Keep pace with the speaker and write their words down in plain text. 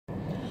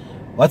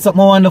What's up,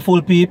 my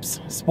wonderful peeps?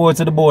 Sports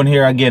to the bone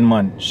here again,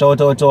 man. Shout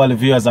out to all the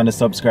viewers and the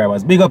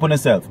subscribers. Big up on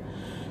yourself.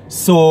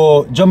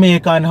 So,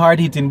 Jamaican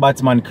hard-hitting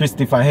batsman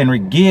Christopher Henry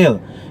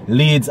Gale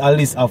leads a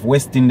list of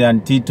West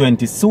Indian T20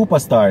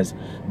 superstars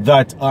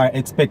that are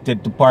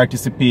expected to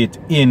participate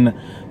in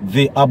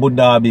the Abu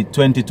Dhabi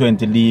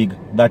 2020 league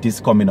that is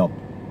coming up.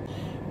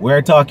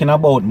 We're talking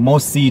about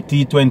must-see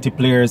T20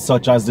 players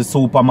such as the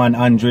Superman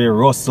Andre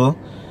Russell,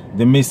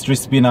 the mystery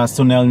spinner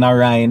Sunil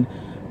Narine,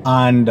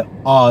 and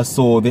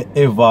also the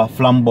ever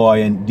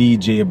flamboyant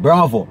DJ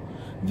Bravo.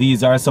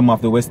 These are some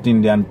of the West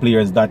Indian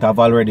players that have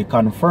already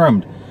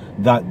confirmed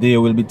that they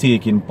will be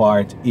taking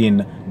part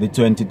in the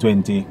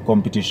 2020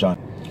 competition.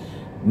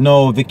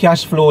 Now, the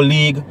Cash Flow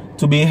League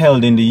to be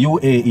held in the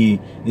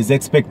UAE is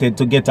expected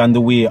to get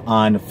underway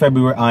on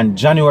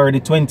January the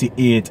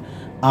 28th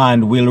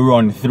and will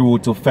run through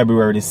to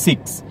February the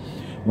 6th.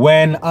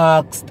 When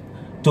asked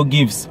to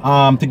give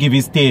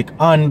his take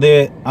on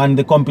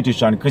the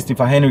competition,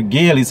 Christopher Henry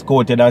Gale is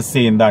quoted as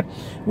saying that,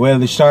 well,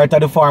 the shorter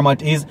the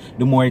format is,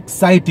 the more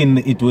exciting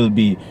it will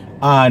be,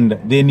 and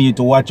they need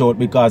to watch out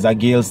because a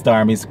Gale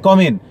storm is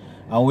coming.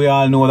 And we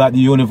all know that the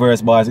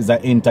Universe Boss is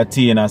an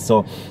entertainer,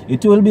 so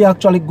it will be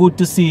actually good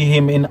to see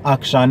him in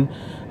action.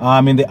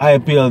 In the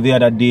IPL the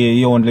other day,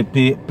 he only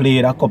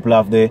played a couple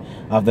of the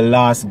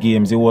last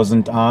games. He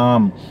wasn't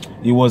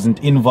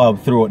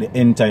involved throughout the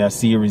entire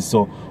series.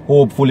 So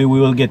hopefully we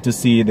will get to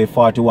see the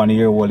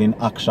 41-year-old in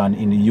action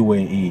in the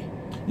UAE.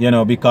 You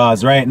know,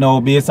 because right now,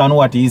 based on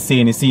what he's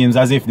saying, it seems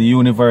as if the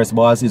Universe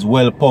Boss is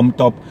well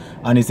pumped up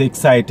and is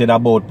excited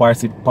about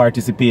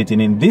participating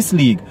in this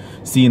league,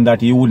 seeing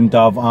that he wouldn't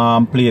have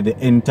played the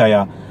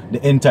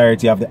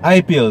entirety of the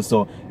IPL.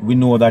 So we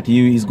know that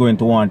he is going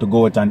to want to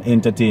go out and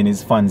entertain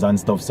his fans and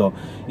stuff. So,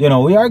 you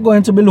know, we are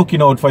going to be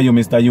looking out for you,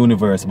 Mr.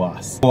 Universe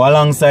Boss. So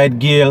alongside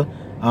Gale,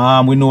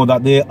 we know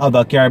that the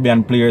other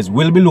Caribbean players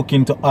will be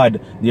looking to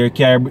add their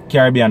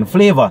Caribbean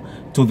flavor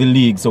to the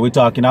league. So we're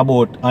talking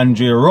about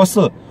Andre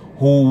Russell,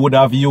 who would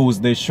have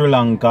used the Sri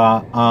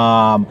Lanka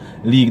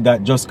league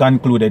that just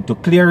concluded to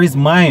clear his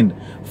mind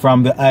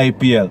from the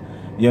IPL.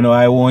 You know,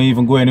 I won't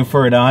even go any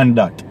further on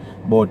that.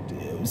 But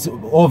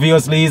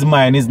obviously his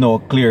mind is now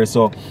clear,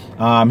 so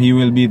he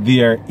will be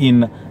there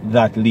in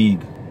that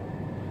league.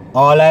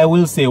 All I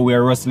will say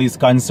where Russell is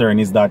concerned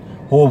is that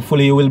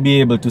hopefully he will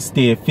be able to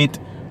stay fit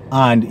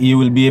and he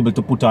will be able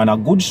to put on a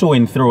good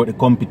showing throughout the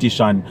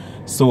competition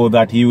so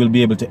that he will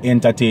be able to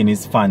entertain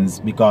his fans,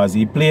 because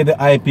he played the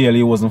IPL,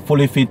 he wasn't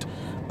fully fit,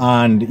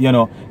 and you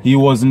know, he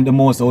wasn't the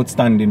most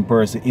outstanding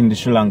person in the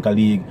Sri Lanka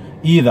league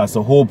either.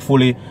 So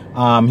hopefully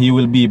he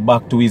will be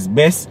back to his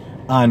best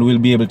and will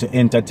be able to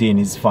entertain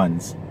his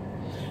fans.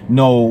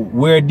 Now,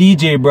 where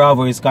DJ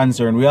Bravo is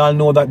concerned, we all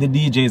know that the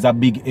DJ is a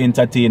big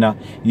entertainer.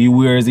 He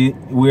wears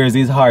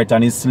his heart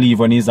on his sleeve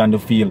when he's on the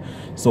field.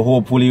 So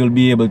hopefully he'll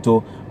be able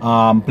to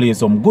play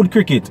some good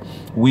cricket.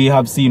 We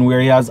have seen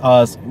where he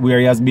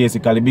has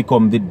basically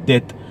become the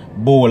death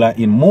bowler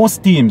in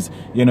most teams.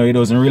 You know, he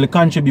doesn't really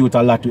contribute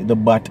a lot with the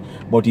bat,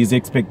 but he's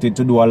expected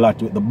to do a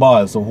lot with the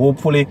ball. So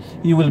hopefully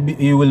he will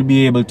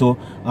be able to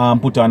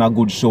put on a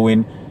good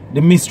showing. The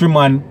mystery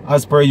man,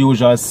 as per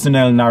usual,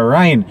 Sunil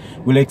Narine,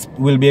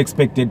 will be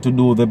expected to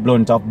do the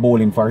blunt of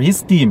bowling for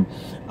his team.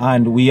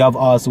 And we have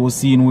also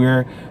seen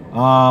where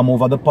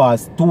over the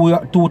past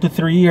two to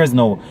 3 years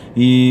now,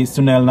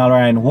 Sunil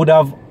Narine would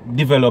have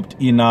developed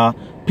in a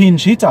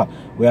pinch hitter.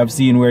 We have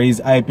seen where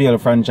his IPL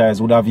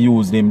franchise would have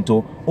used him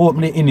to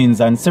open the innings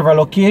on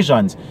several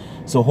occasions.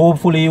 So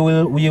hopefully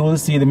we will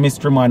see the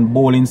mystery man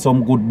bowling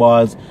some good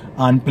balls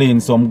and playing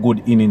some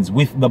good innings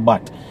with the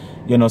bat.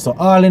 You know, so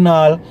all in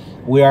all,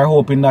 we are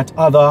hoping that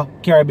other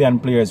Caribbean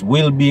players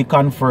will be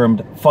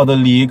confirmed for the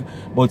league,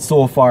 but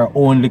so far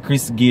only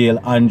Chris Gale,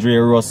 Andre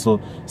Russell,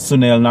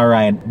 Sunil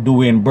Narine,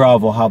 Dwayne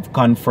Bravo have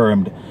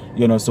confirmed.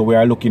 You know, so we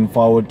are looking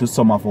forward to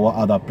some of our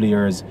other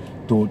players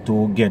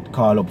to get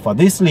called up for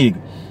this league.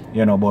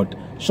 You know, but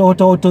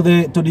shout out to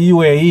the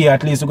UAE,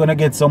 at least we're gonna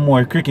get some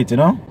more cricket, you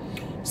know.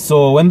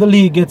 So when the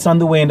league gets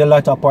underway in the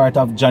latter part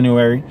of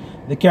January,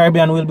 the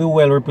Caribbean will be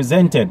well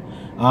represented.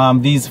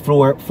 These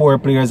four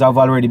players have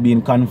already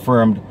been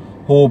confirmed.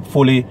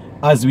 Hopefully,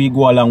 as we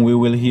go along, we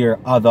will hear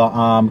other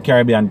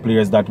Caribbean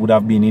players that would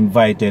have been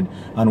invited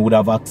and would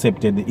have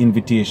accepted the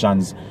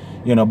invitations.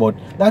 You know, but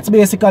that's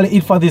basically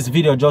it for this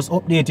video. Just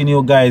updating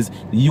you guys.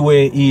 The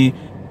UAE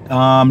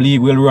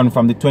league will run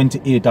from the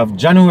 28th of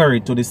January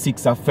to the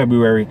 6th of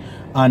February,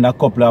 and a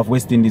couple of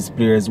West Indies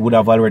players would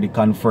have already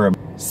confirmed.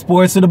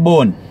 Sports to the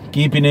bone,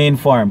 keeping you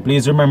informed.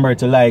 Please remember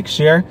to like,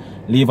 share,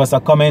 leave us a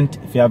comment.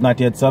 If you have not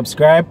yet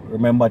subscribed,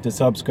 remember to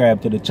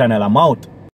subscribe to the channel. I'm out.